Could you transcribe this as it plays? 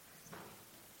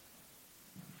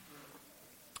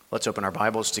Let's open our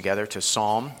Bibles together to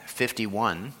Psalm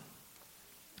 51.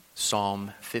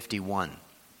 Psalm 51.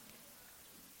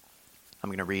 I'm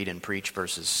going to read and preach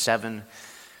verses 7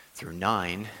 through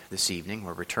 9 this evening.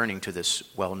 We're returning to this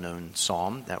well-known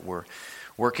psalm that we're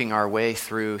working our way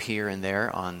through here and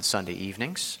there on Sunday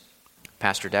evenings.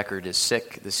 Pastor Deckard is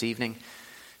sick this evening,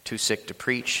 too sick to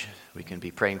preach. We can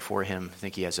be praying for him. I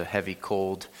think he has a heavy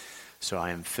cold, so I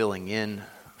am filling in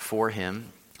for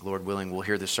him. Lord willing, we'll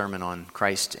hear the sermon on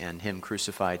Christ and Him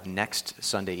crucified next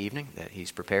Sunday evening that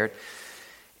he's prepared.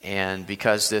 And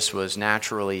because this was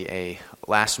naturally a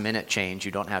last-minute change,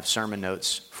 you don't have sermon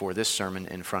notes for this sermon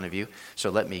in front of you.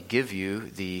 So let me give you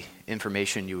the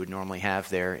information you would normally have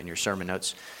there in your sermon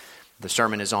notes. The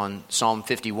sermon is on Psalm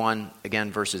 51, again,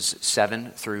 verses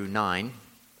 7 through 9.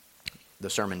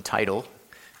 The sermon title,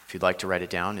 if you'd like to write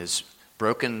it down, is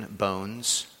Broken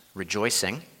Bones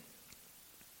Rejoicing.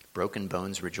 Broken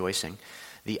Bones Rejoicing.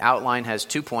 The outline has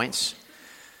 2 points.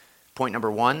 Point number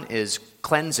 1 is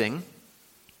cleansing.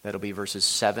 That'll be verses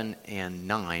 7 and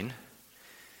 9.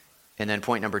 And then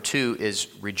point number 2 is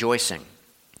rejoicing,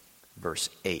 verse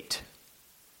 8.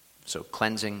 So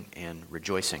cleansing and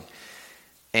rejoicing.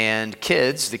 And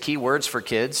kids, the key words for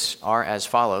kids are as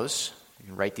follows. You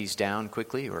can write these down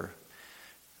quickly, or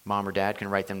mom or dad can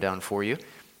write them down for you.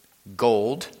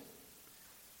 Gold,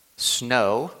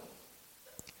 snow,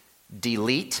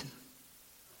 delete,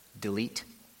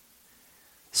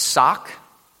 sock,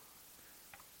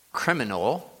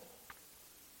 criminal,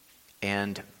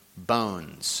 and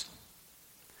bones.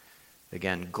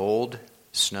 Again, gold,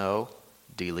 snow,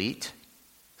 delete,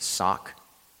 sock,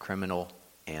 criminal,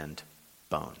 and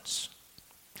bones.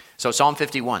 So Psalm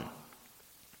 51.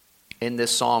 In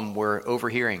this psalm, we're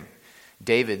overhearing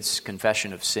David's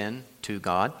confession of sin to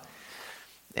God,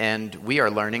 and we are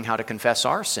learning how to confess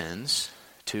our sins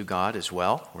to God as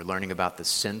well. We're learning about the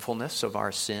sinfulness of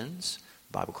our sins.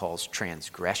 The Bible calls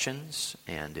transgressions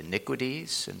and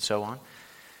iniquities and so on.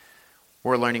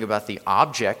 We're learning about the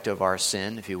object of our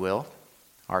sin, if you will.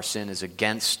 Our sin is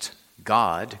against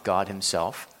God, God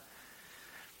Himself.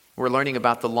 We're learning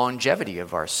about the longevity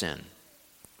of our sin.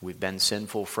 We've been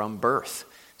sinful from birth,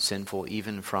 sinful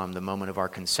even from the moment of our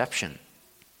conception.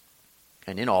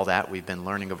 And in all that, we've been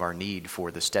learning of our need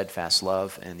for the steadfast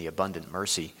love and the abundant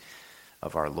mercy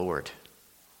of our Lord.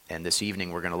 And this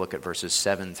evening we're going to look at verses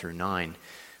 7 through 9,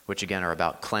 which again are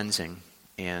about cleansing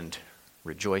and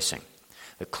rejoicing.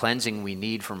 The cleansing we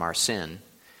need from our sin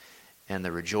and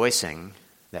the rejoicing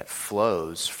that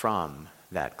flows from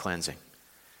that cleansing.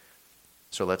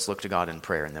 So let's look to God in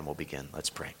prayer and then we'll begin. Let's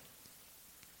pray.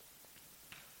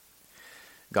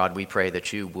 God, we pray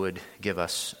that you would give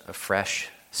us a fresh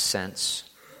sense,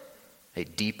 a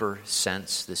deeper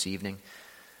sense this evening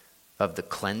of the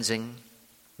cleansing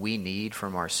we need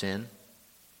from our sin,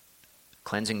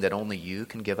 cleansing that only you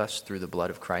can give us through the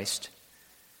blood of Christ.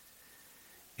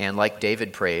 And like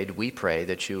David prayed, we pray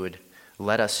that you would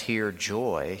let us hear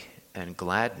joy and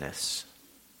gladness,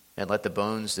 and let the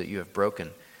bones that you have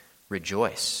broken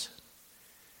rejoice.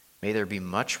 May there be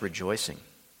much rejoicing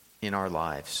in our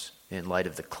lives in light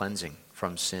of the cleansing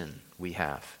from sin we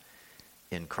have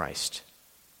in Christ.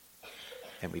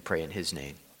 And we pray in His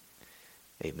name.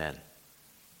 Amen.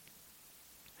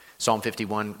 Psalm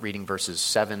 51, reading verses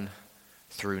 7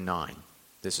 through 9.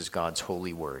 This is God's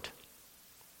holy word.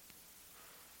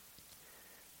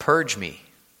 Purge me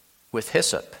with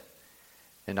hyssop,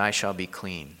 and I shall be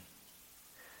clean.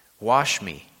 Wash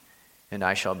me, and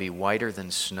I shall be whiter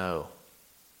than snow.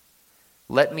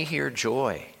 Let me hear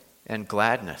joy and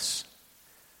gladness.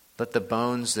 Let the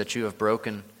bones that you have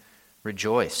broken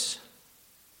rejoice.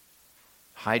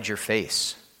 Hide your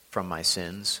face from my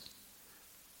sins,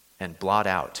 and blot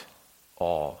out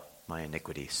all my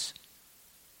iniquities.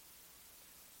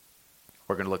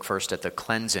 We're going to look first at the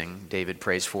cleansing David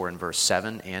prays for in verse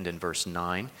 7 and in verse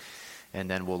 9,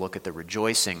 and then we'll look at the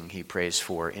rejoicing he prays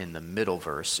for in the middle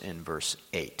verse in verse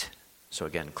 8. So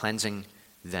again, cleansing,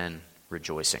 then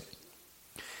rejoicing.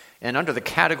 And under the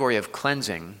category of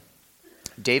cleansing,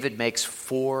 David makes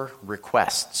 4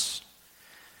 requests.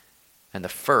 And the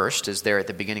first is there at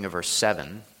the beginning of verse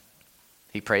 7.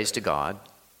 He prays to God,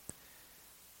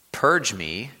 "Purge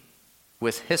me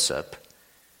with hyssop,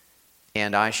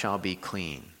 and I shall be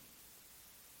clean."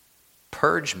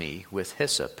 Purge me with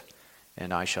hyssop,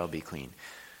 and I shall be clean.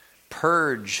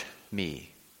 Purge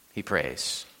me, he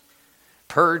prays.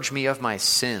 Purge me of my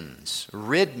sins.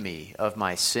 Rid me of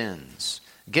my sins.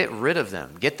 Get rid of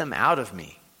them. Get them out of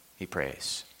me, he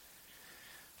prays.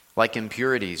 Like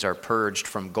impurities are purged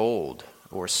from gold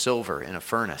or silver in a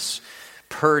furnace,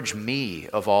 purge me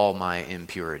of all my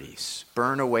impurities.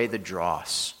 Burn away the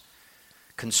dross.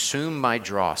 Consume my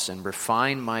dross and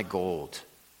refine my gold.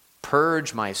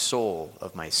 Purge my soul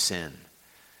of my sin,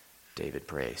 David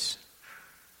prays.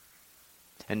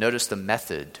 And notice the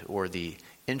method or the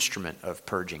instrument of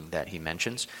purging that he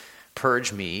mentions.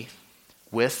 Purge me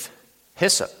with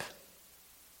hyssop.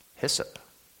 Hyssop.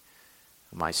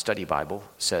 My study Bible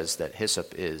says that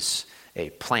hyssop is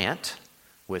a plant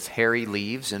with hairy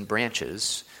leaves and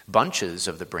branches. Bunches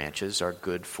of the branches are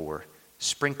good for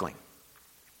sprinkling.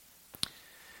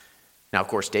 Now, of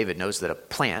course, David knows that a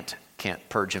plant can't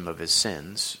purge him of his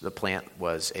sins. The plant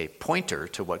was a pointer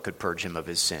to what could purge him of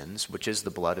his sins, which is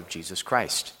the blood of Jesus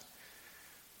Christ.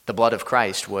 The blood of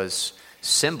Christ was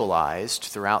symbolized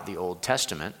throughout the Old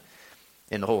Testament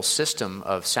in the whole system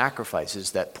of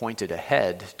sacrifices that pointed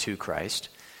ahead to Christ,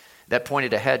 that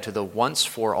pointed ahead to the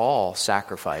once-for-all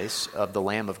sacrifice of the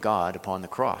Lamb of God upon the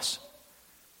cross.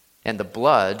 And the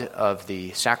blood of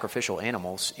the sacrificial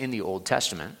animals in the Old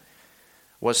Testament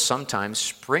was sometimes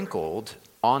sprinkled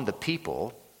on the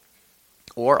people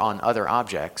or on other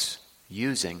objects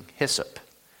using hyssop,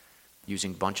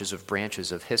 using bunches of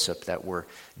branches of hyssop that were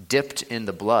dipped in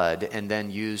the blood and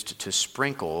then used to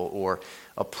sprinkle or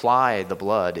apply the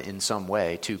blood in some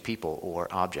way to people or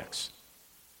objects.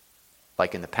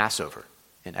 Like in the Passover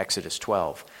in Exodus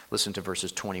 12. Listen to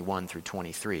verses 21 through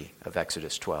 23 of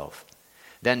Exodus 12.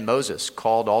 Then Moses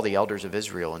called all the elders of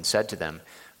Israel and said to them,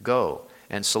 "Go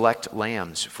and select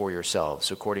lambs for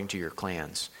yourselves according to your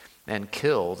clans, and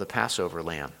kill the Passover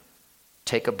lamb.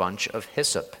 Take a bunch of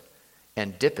hyssop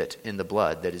and dip it in the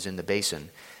blood that is in the basin,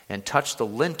 and touch the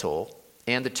lintel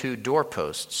and the 2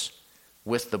 doorposts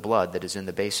with the blood that is in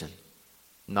the basin.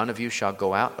 None of you shall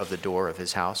go out of the door of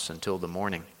his house until the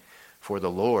morning, for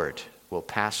the Lord will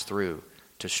pass through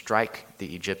to strike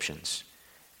the Egyptians.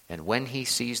 And when he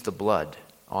sees the blood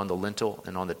on the lintel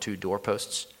and on the 2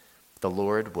 doorposts, the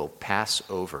Lord will pass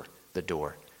over the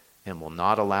door and will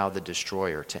not allow the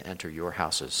destroyer to enter your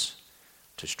houses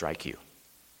to strike you."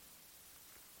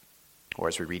 Or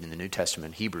as we read in the New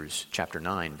Testament, Hebrews chapter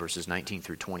 9, verses 19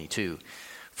 through 22,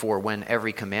 "For when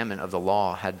every commandment of the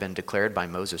law had been declared by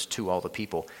Moses to all the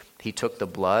people, he took the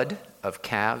blood of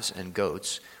calves and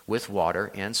goats with water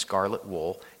and scarlet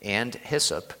wool and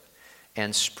hyssop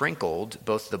and sprinkled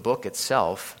both the book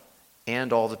itself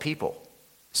and all the people,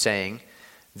 saying,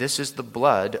 'This is the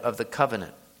blood of the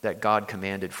covenant that God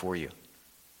commanded for you.'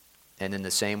 And in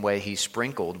the same way he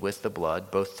sprinkled with the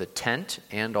blood both the tent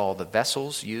and all the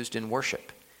vessels used in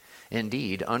worship.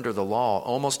 Indeed, under the law,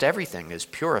 almost everything is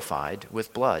purified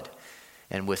with blood,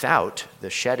 and without the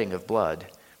shedding of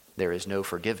blood, there is no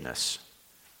forgiveness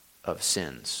of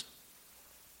sins."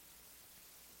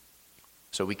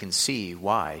 So we can see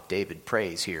why David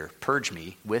prays here, "Purge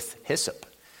me with hyssop.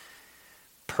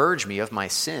 Purge me of my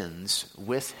sins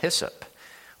with hyssop,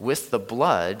 with the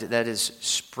blood that is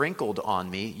sprinkled on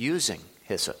me using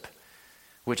hyssop,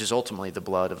 which is ultimately the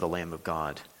blood of the Lamb of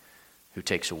God who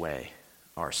takes away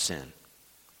our sin.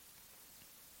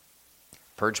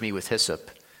 Purge me with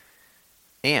hyssop,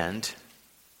 and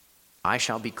I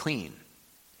shall be clean,"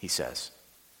 he says.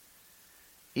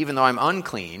 Even though I'm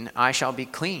unclean, I shall be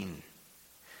clean.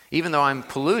 Even though I'm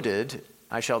polluted,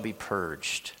 I shall be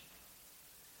purged.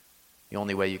 The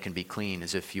only way you can be clean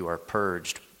is if you are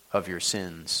purged of your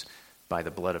sins by the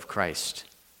blood of Christ.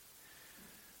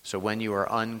 So when you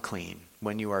are unclean,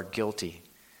 when you are guilty,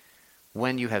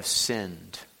 when you have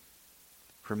sinned,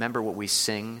 remember what we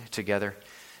sing together.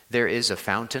 There is a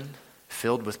fountain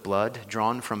filled with blood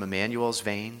drawn from Emmanuel's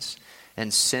veins,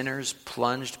 and sinners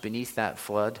plunged beneath that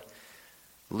flood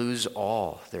lose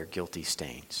all their guilty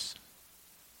stains.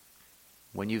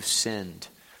 When you've sinned,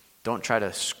 don't try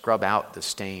to scrub out the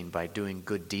stain by doing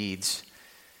good deeds.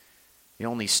 The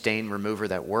only stain remover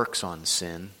that works on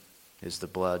sin is the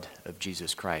blood of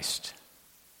Jesus Christ.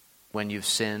 When you've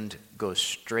sinned, go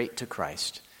straight to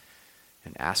Christ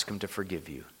and ask him to forgive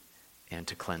you and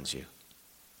to cleanse you.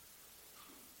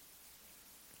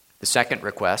 The second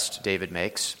request David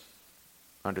makes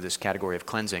under this category of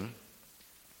cleansing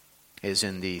is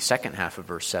in the second half of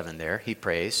verse 7 there. He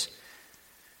prays,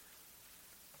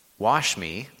 "Wash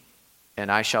me,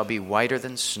 and I shall be whiter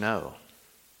than snow."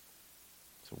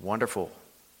 It's a wonderful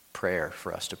prayer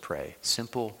for us to pray.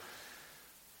 Simple,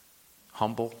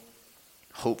 humble,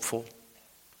 hopeful.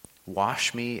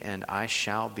 Wash me, and I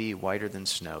shall be whiter than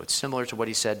snow. It's similar to what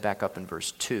he said back up in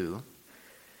verse 2.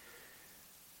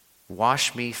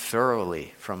 Wash me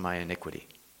thoroughly from my iniquity,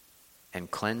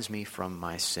 and cleanse me from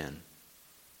my sin.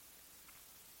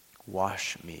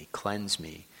 Wash me, cleanse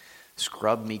me,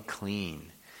 scrub me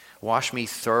clean. Wash me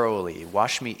thoroughly.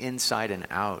 Wash me inside and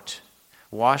out.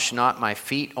 Wash not my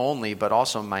feet only, but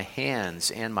also my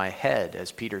hands and my head,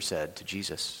 as Peter said to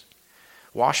Jesus.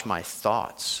 Wash my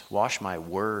thoughts, wash my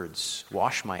words,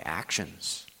 wash my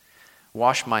actions,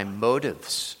 wash my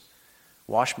motives,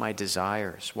 wash my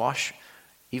desires, wash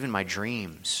even my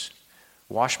dreams,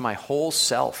 wash my whole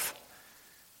self.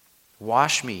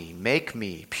 Wash me, make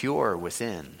me pure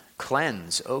within.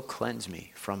 Cleanse, oh cleanse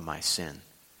me from my sin.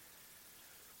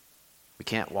 We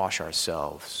can't wash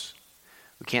ourselves.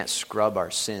 We can't scrub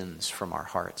our sins from our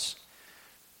hearts.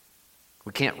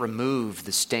 We can't remove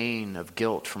the stain of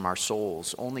guilt from our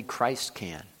souls. Only Christ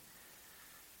can.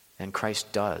 And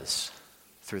Christ does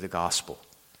through the gospel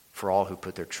for all who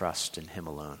put their trust in him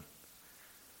alone.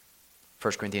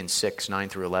 1 Corinthians 6, 9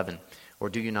 through 11. Or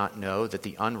do you not know that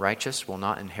the unrighteous will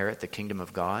not inherit the kingdom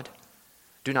of God?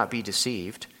 Do not be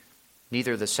deceived.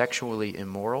 Neither the sexually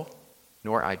immoral,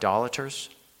 nor idolaters,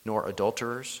 nor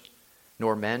adulterers,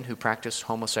 nor men who practice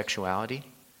homosexuality,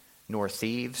 nor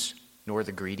thieves, nor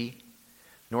the greedy,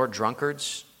 nor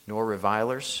drunkards, nor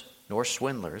revilers, nor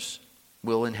swindlers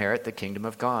will inherit the kingdom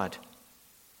of God.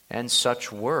 And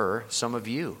such were some of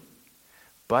you.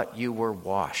 But you were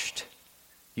washed,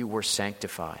 you were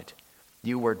sanctified,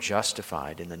 you were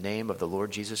justified in the name of the Lord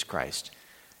Jesus Christ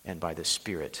and by the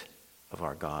Spirit of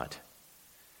our God.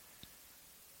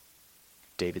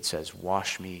 David says,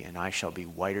 wash me and I shall be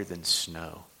whiter than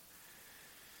snow.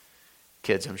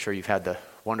 Kids, I'm sure you've had the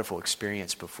wonderful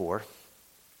experience before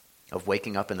of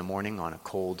waking up in the morning on a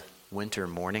cold winter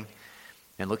morning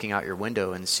and looking out your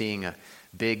window and seeing a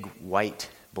big white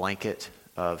blanket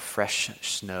of fresh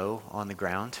snow on the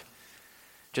ground.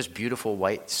 Just beautiful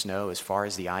white snow as far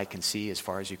as the eye can see, as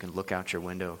far as you can look out your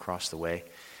window across the way.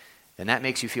 And that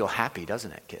makes you feel happy,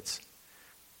 doesn't it, kids?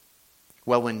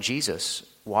 Well, when Jesus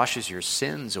washes your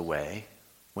sins away,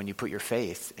 when you put your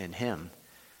faith in him,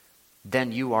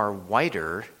 then you are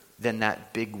whiter than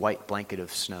that big white blanket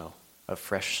of snow, of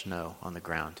fresh snow on the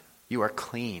ground. You are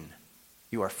clean.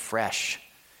 You are fresh.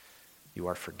 You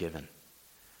are forgiven.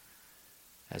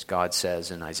 As God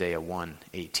says in Isaiah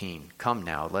 1:18, come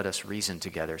now, let us reason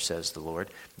together, says the Lord.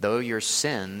 Though your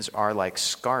sins are like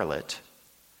scarlet,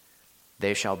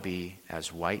 they shall be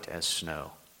as white as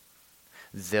snow.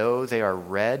 Though they are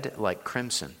red like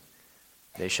crimson,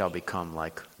 they shall become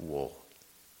like wool.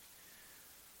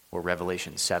 Or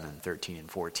Revelation 7:13 and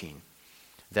 14.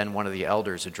 Then one of the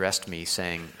elders addressed me,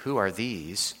 saying, who are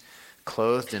these,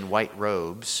 clothed in white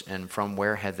robes, and from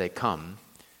where had they come?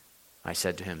 I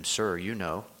said to him, sir, you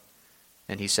know.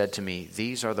 And he said to me,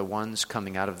 these are the ones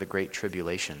coming out of the great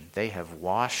tribulation. They have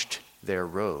washed their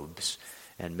robes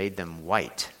and made them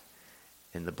white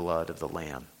in the blood of the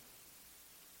Lamb.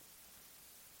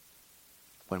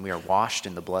 When we are washed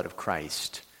in the blood of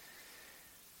Christ,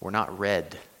 we're not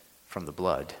red from the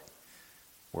blood.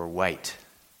 We're white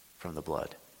from the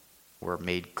blood. We're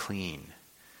made clean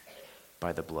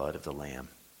by the blood of the Lamb.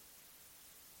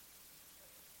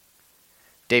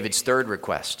 David's third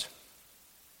request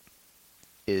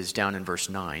is down in verse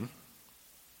 9.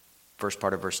 First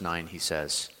part of verse 9, he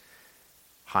says,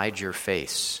 hide your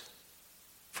face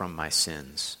from my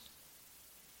sins.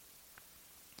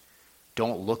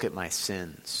 Don't look at my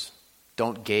sins.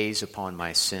 Don't gaze upon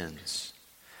my sins.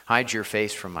 Hide your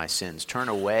face from my sins. Turn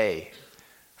away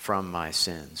from my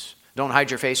sins. Don't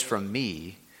hide your face from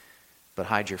me, but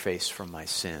hide your face from my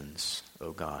sins,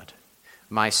 O God.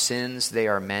 My sins, they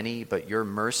are many, but your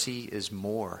mercy is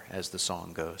more, as the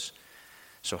song goes.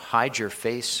 So hide your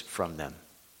face from them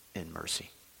in mercy.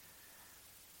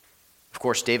 Of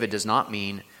course, David does not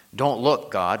mean, don't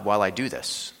look, God, while I do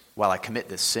this, while I commit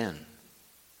this sin.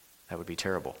 That would be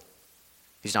terrible.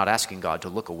 He's not asking God to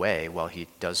look away while he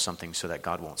does something so that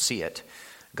God won't see it.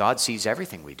 God sees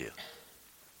everything we do.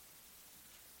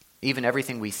 Even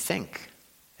everything we think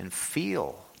and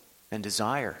feel and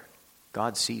desire,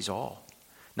 God sees all.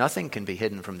 Nothing can be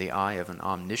hidden from the eye of an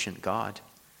omniscient God.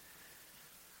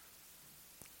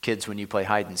 Kids, when you play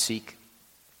hide and seek,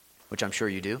 which I'm sure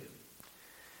you do,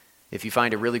 if you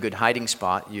find a really good hiding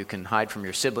spot, you can hide from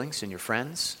your siblings and your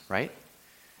friends, right?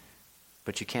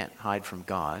 But you can't hide from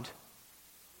God.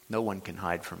 No one can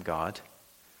hide from God.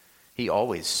 He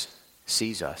always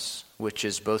sees us, which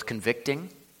is both convicting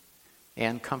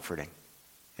and comforting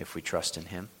if we trust in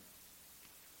him.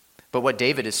 But what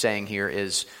David is saying here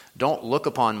is, don't look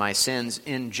upon my sins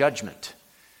in judgment.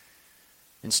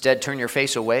 Instead, turn your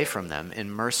face away from them in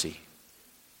mercy.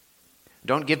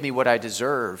 Don't give me what I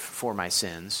deserve for my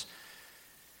sins.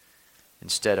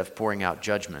 Instead of pouring out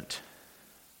judgment,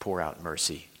 pour out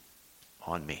mercy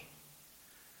on me.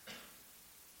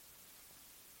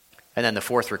 And then the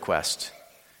fourth request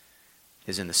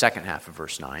is in the second half of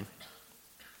verse 9.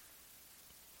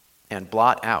 and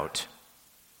blot out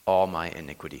all my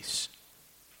iniquities.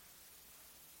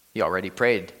 He already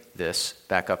prayed this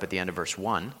back up at the end of verse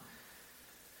 1.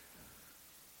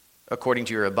 According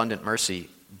to your abundant mercy,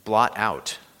 blot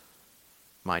out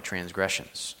my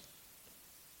transgressions.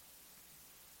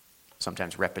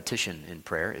 Sometimes repetition in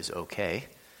prayer is okay,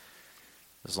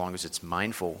 as long as it's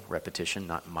mindful repetition,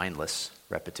 not mindless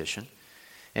repetition.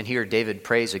 And here David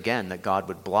prays again that God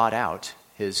would blot out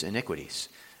his iniquities,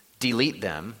 delete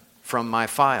them from my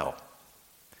file,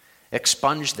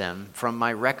 expunge them from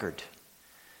my record,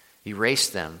 erase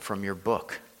them from your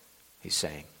book, he's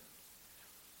saying.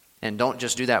 And don't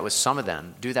just do that with some of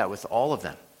them, do that with all of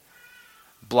them.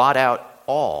 Blot out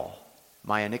all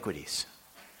my iniquities.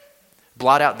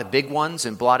 Blot out the big ones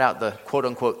and blot out the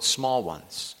quote-unquote small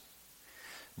ones.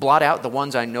 Blot out the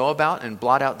ones I know about and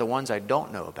blot out the ones I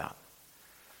don't know about.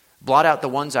 Blot out the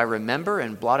ones I remember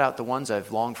and blot out the ones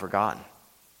I've long forgotten.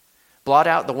 Blot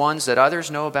out the ones that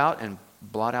others know about and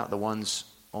blot out the ones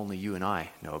only you and I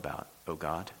know about, O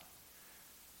God.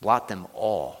 Blot them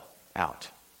all out.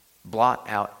 Blot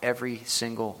out every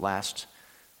single last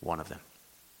one of them.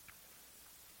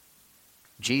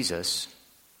 Jesus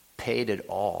paid it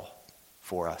all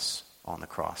for us on the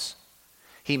cross.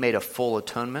 He made a full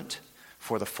atonement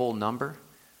for the full number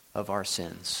of our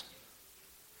sins.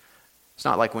 It's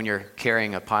not like when you're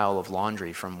carrying a pile of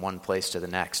laundry from one place to the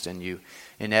next and you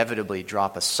inevitably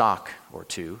drop a sock or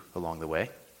two along the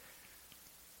way.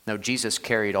 No, Jesus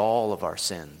carried all of our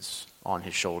sins on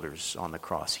his shoulders on the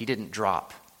cross. He didn't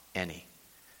drop any.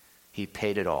 He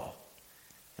paid it all,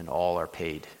 and all are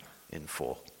paid in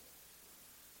full.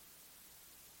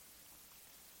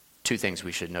 Two things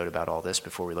we should note about all this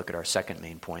before we look at our second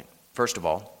main point. First of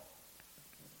all,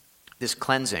 this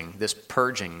cleansing, this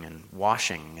purging and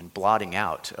washing and blotting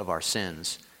out of our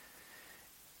sins,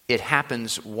 it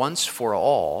happens once for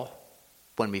all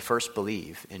when we first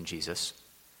believe in Jesus,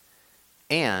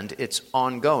 and it's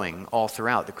ongoing all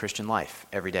throughout the Christian life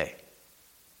every day.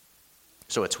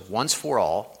 So it's once for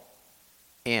all,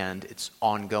 and it's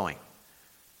ongoing.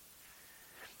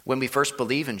 When we first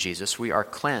believe in Jesus, we are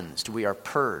cleansed, we are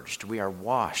purged, we are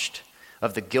washed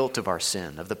of the guilt of our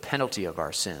sin, of the penalty of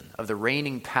our sin, of the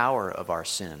reigning power of our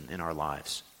sin in our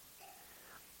lives.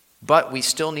 But we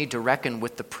still need to reckon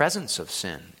with the presence of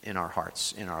sin in our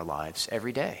hearts, in our lives,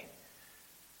 every day.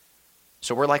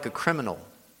 So we're like a criminal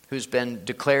who's been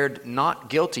declared not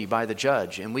guilty by the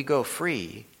judge, and we go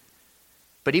free.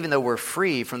 But even though we're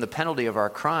free from the penalty of our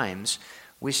crimes,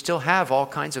 we still have all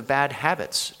kinds of bad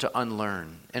habits to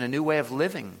unlearn and a new way of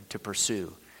living to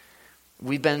pursue.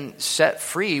 We've been set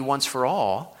free once for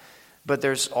all, but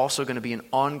there's also going to be an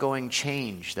ongoing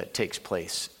change that takes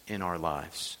place in our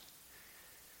lives.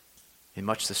 In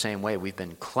much the same way, we've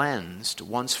been cleansed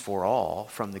once for all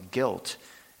from the guilt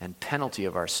and penalty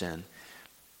of our sin,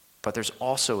 but there's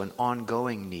also an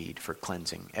ongoing need for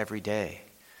cleansing every day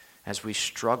as we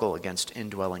struggle against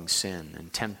indwelling sin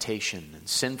and temptation and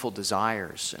sinful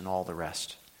desires and all the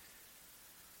rest.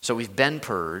 So we've been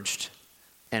purged,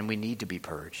 and we need to be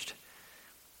purged.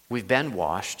 We've been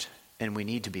washed, and we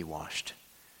need to be washed.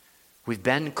 We've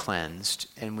been cleansed,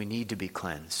 and we need to be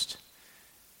cleansed.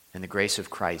 And the grace of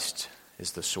Christ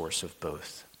is the source of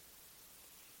both.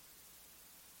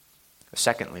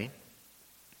 Secondly,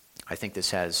 I think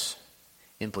this has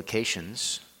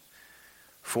implications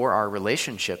for our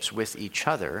relationships with each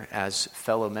other as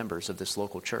fellow members of this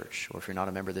local church. Or if you're not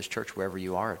a member of this church, wherever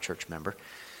you are a church member,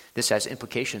 this has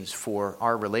implications for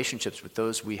our relationships with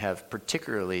those we have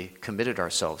particularly committed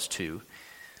ourselves to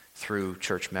through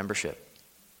church membership.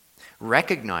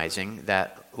 Recognizing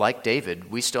that, like David,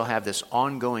 we still have this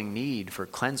ongoing need for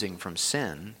cleansing from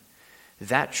sin,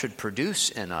 that should produce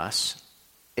in us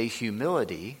a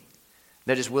humility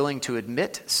that is willing to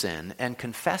admit sin and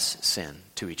confess sin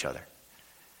to each other.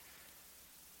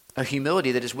 A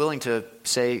humility that is willing to,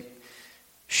 say,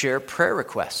 share prayer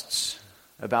requests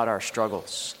about our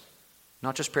struggles.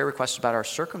 Not just prayer requests about our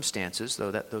circumstances,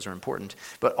 though those are important,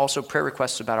 but also prayer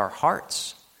requests about our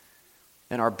hearts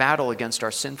and our battle against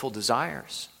our sinful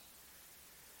desires.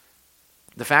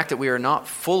 The fact that we are not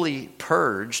fully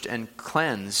purged and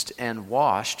cleansed and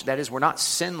washed, that is, we're not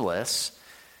sinless,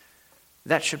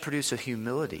 that should produce a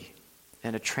humility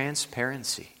and a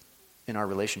transparency in our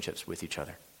relationships with each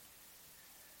other.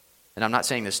 And I'm not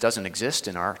saying this doesn't exist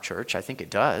in our church. I think it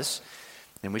does.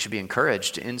 And we should be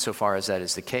encouraged insofar as that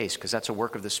is the case, because that's a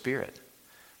work of the Spirit.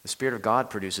 The Spirit of God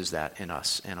produces that in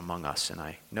us and among us, and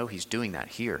I know He's doing that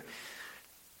here.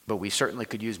 But we certainly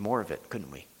could use more of it,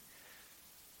 couldn't we?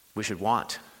 We should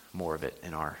want more of it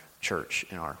in our church,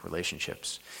 in our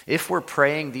relationships. If we're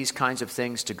praying these kinds of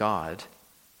things to God,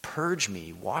 Purge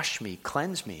me, wash me,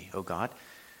 cleanse me, O God.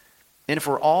 And if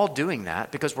we're all doing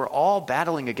that, because we're all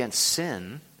battling against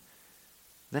sin,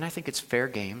 then I think it's fair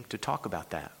game to talk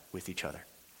about that with each other,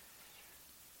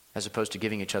 as opposed to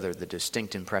giving each other the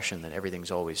distinct impression that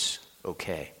everything's always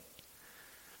okay.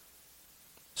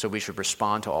 So we should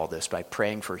respond to all this by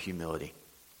praying for humility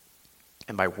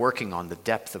and by working on the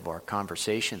depth of our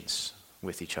conversations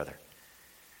with each other.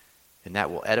 And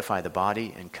that will edify the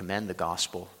body and commend the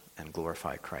gospel and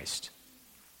glorify Christ.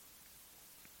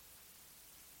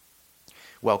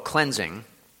 Well, cleansing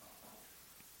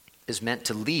is meant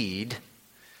to lead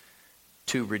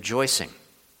to rejoicing.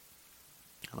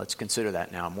 Let's consider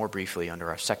that now more briefly under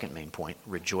our second main point,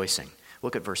 rejoicing.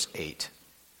 Look at verse 8.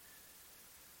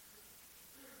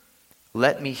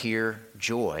 Let me hear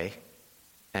joy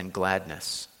and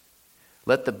gladness.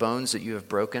 Let the bones that you have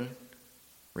broken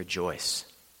rejoice.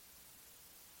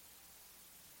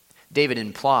 David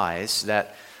implies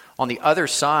that on the other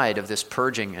side of this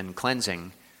purging and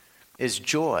cleansing is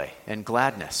joy and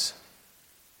gladness.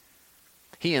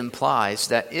 He implies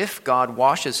that if God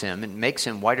washes him and makes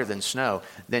him whiter than snow,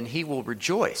 then he will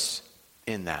rejoice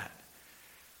in that.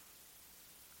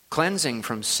 Cleansing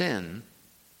from sin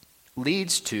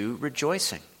leads to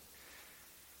rejoicing.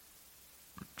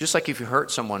 Just like if you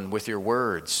hurt someone with your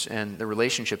words and the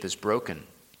relationship is broken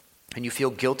and you feel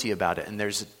guilty about it and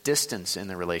there's a distance in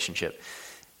the relationship,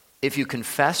 if you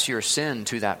confess your sin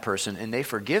to that person and they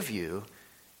forgive you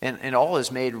and all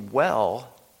is made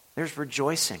well, there's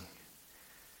rejoicing.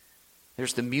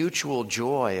 There's the mutual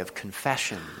joy of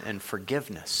confession and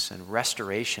forgiveness and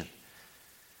restoration.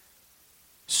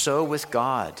 So with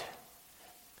God,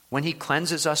 when he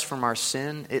cleanses us from our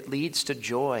sin, it leads to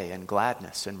joy and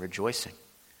gladness and rejoicing.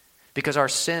 Because our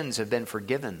sins have been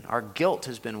forgiven. Our guilt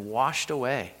has been washed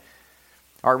away.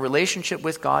 Our relationship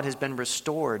with God has been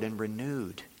restored and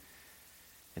renewed.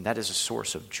 And that is a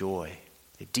source of joy,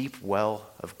 a deep well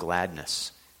of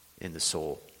gladness in the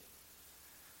soul.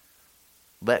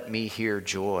 Let me hear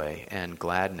joy and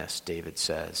gladness, David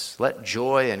says. Let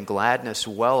joy and gladness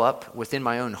well up within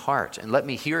my own heart, and let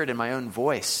me hear it in my own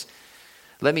voice.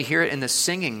 Let me hear it in the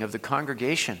singing of the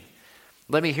congregation.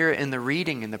 Let me hear it in the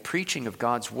reading and the preaching of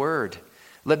God's word.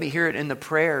 Let me hear it in the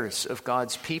prayers of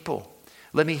God's people.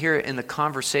 Let me hear it in the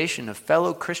conversation of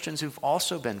fellow Christians who've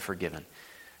also been forgiven.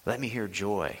 Let me hear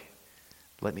joy.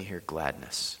 Let me hear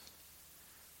gladness.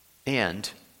 And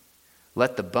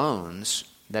let the bones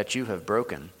that you have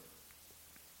broken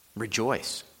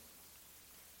rejoice.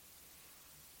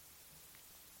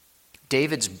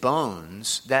 David's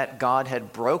bones that God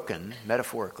had broken,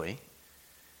 metaphorically,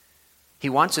 he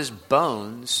wants his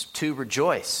bones to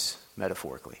rejoice,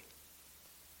 metaphorically.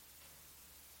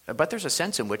 But there's a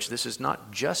sense in which this is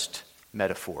not just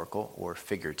metaphorical or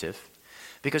figurative,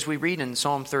 because we read in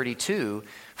Psalm 32,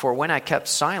 "For when I kept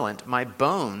silent, my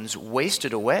bones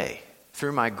wasted away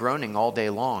through my groaning all day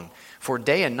long. For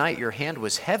day and night your hand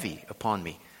was heavy upon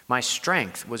me. My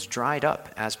strength was dried up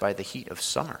as by the heat of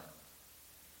summer."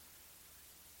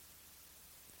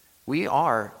 We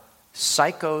are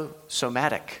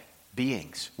psychosomatic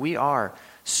beings. We are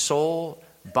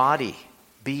soul-body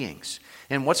beings.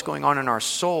 And what's going on in our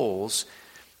souls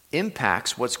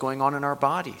impacts what's going on in our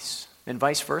bodies, and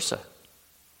vice versa.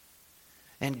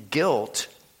 And guilt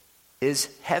is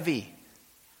heavy.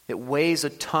 It weighs a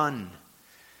ton.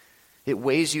 It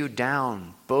weighs you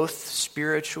down, both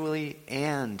spiritually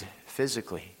and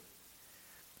physically.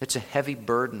 It's a heavy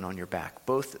burden on your back,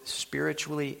 both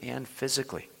spiritually and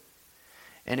physically.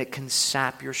 And it can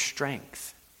sap your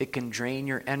strength. It can drain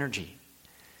your energy.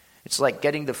 It's like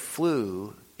getting the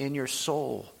flu in your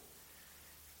soul.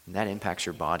 And that impacts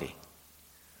your body.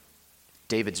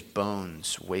 David's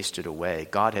bones wasted away.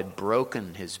 God had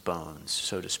broken his bones,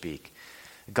 so to speak.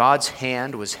 God's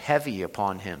hand was heavy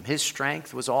upon him. His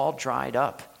strength was all dried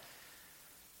up.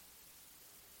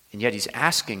 And yet he's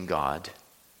asking God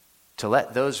to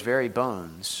let those very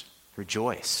bones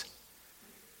rejoice.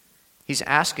 He's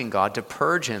asking God to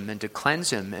purge him and to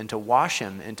cleanse him and to wash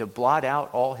him and to blot out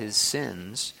all his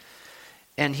sins.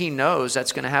 And he knows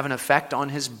that's going to have an effect on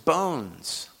his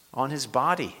bones, on his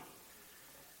body.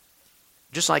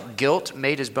 Just like guilt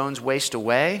made his bones waste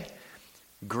away,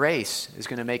 grace is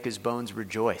going to make his bones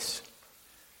rejoice.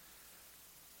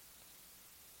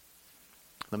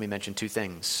 Let me mention two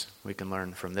things we can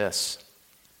learn from this,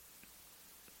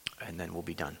 and then we'll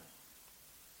be done.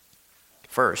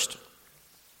 First,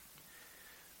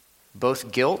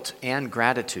 both guilt and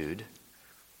gratitude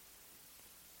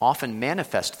often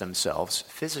manifest themselves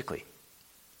physically.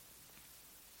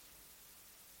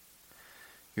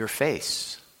 Your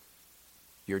face,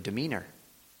 your demeanor,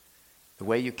 the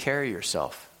way you carry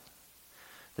yourself,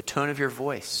 the tone of your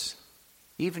voice,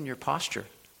 even your posture,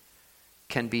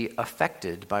 can be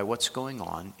affected by what's going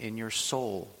on in your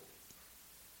soul.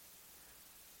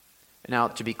 Now,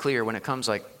 to be clear, when it comes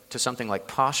to something like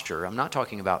posture, I'm not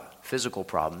talking about physical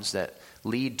problems that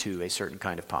lead to a certain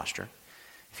kind of posture.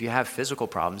 If you have physical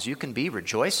problems, you can be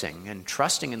rejoicing and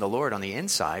trusting in the Lord on the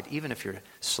inside, even if you're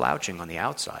slouching on the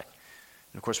outside.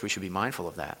 And of course, we should be mindful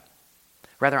of that.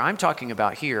 Rather, I'm talking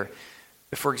about here,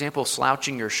 for example,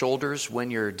 slouching your shoulders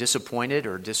when you're disappointed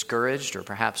or discouraged or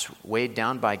perhaps weighed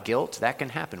down by guilt. That can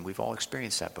happen. We've all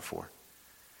experienced that before.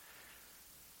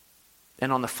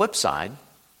 And on the flip side,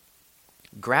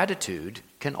 gratitude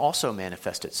can also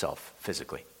manifest itself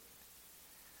physically.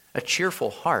 A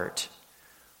cheerful heart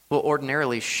will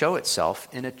ordinarily show itself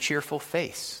in a cheerful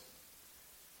face.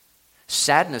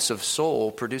 Sadness of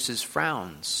soul produces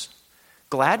frowns.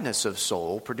 Gladness of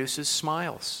soul produces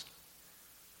smiles.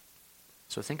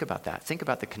 So think about that. Think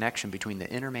about the connection between the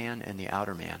inner man and the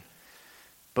outer man.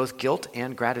 Both guilt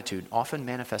and gratitude often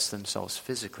manifest themselves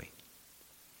physically.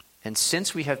 And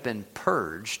since we have been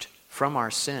purged from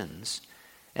our sins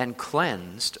and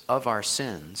cleansed of our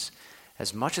sins,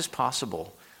 as much as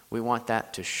possible, we want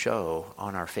that to show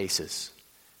on our faces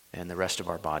and the rest of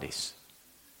our bodies.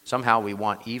 Somehow we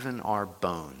want even our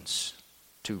bones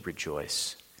to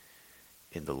rejoice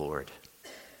in the Lord.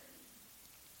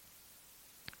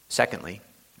 Secondly,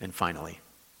 and finally,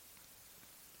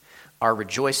 our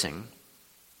rejoicing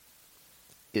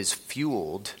is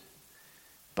fueled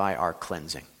by our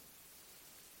cleansing.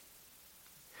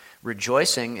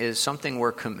 Rejoicing is something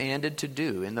we're commanded to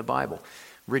do in the Bible.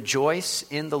 Rejoice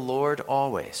in the Lord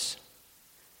always.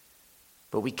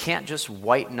 But we can't just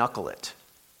white knuckle it.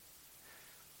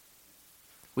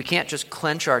 We can't just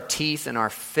clench our teeth and our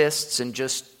fists and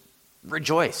just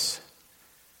rejoice.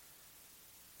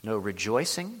 No,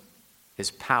 rejoicing is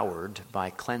powered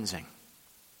by cleansing.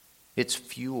 It's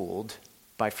fueled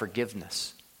by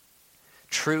forgiveness.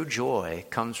 True joy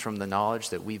comes from the knowledge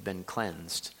that we've been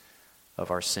cleansed of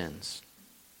our sins.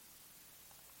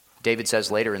 David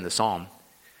says later in the psalm,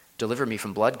 "Deliver me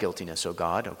from blood guiltiness, O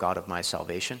God of my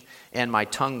salvation, and my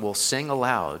tongue will sing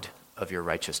aloud of your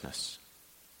righteousness."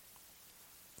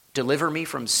 Deliver me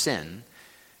from sin,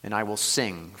 and I will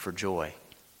sing for joy.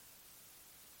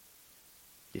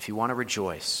 If you want to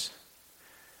rejoice,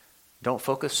 don't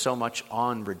focus so much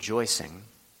on rejoicing.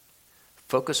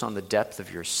 Focus on the depth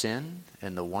of your sin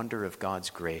and the wonder of God's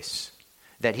grace,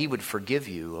 that he would forgive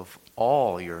you of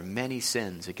all your many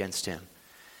sins against him.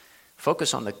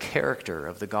 Focus on the character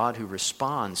of the God who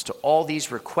responds to all these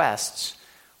requests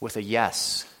with a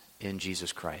yes in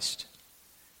Jesus Christ.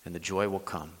 And the joy will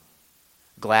come.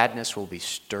 Gladness will be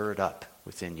stirred up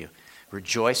within you.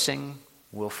 Rejoicing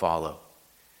will follow.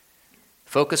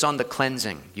 Focus on the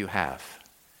cleansing you have,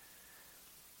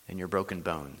 and your broken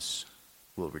bones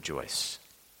will rejoice.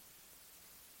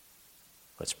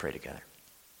 Let's pray together.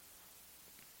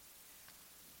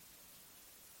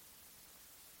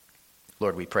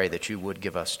 Lord, we pray that you would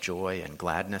give us joy and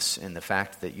gladness in the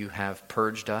fact that you have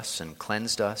purged us and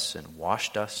cleansed us and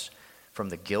washed us from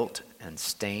the guilt and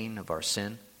stain of our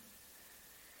sin.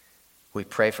 We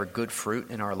pray for good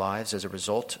fruit in our lives as a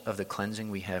result of the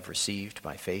cleansing we have received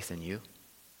by faith in you,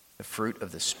 the fruit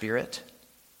of the Spirit,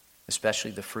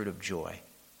 especially the fruit of joy.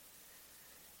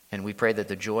 And we pray that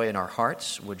the joy in our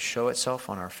hearts would show itself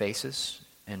on our faces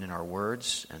and in our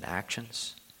words and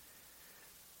actions.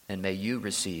 And may you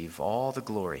receive all the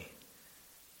glory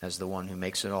as the one who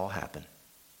makes it all happen.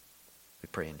 We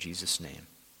pray in Jesus' name.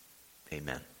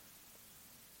 Amen.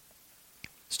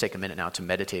 Let's take a minute now to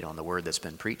meditate on the word that's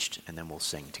been preached, and then we'll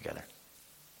sing together.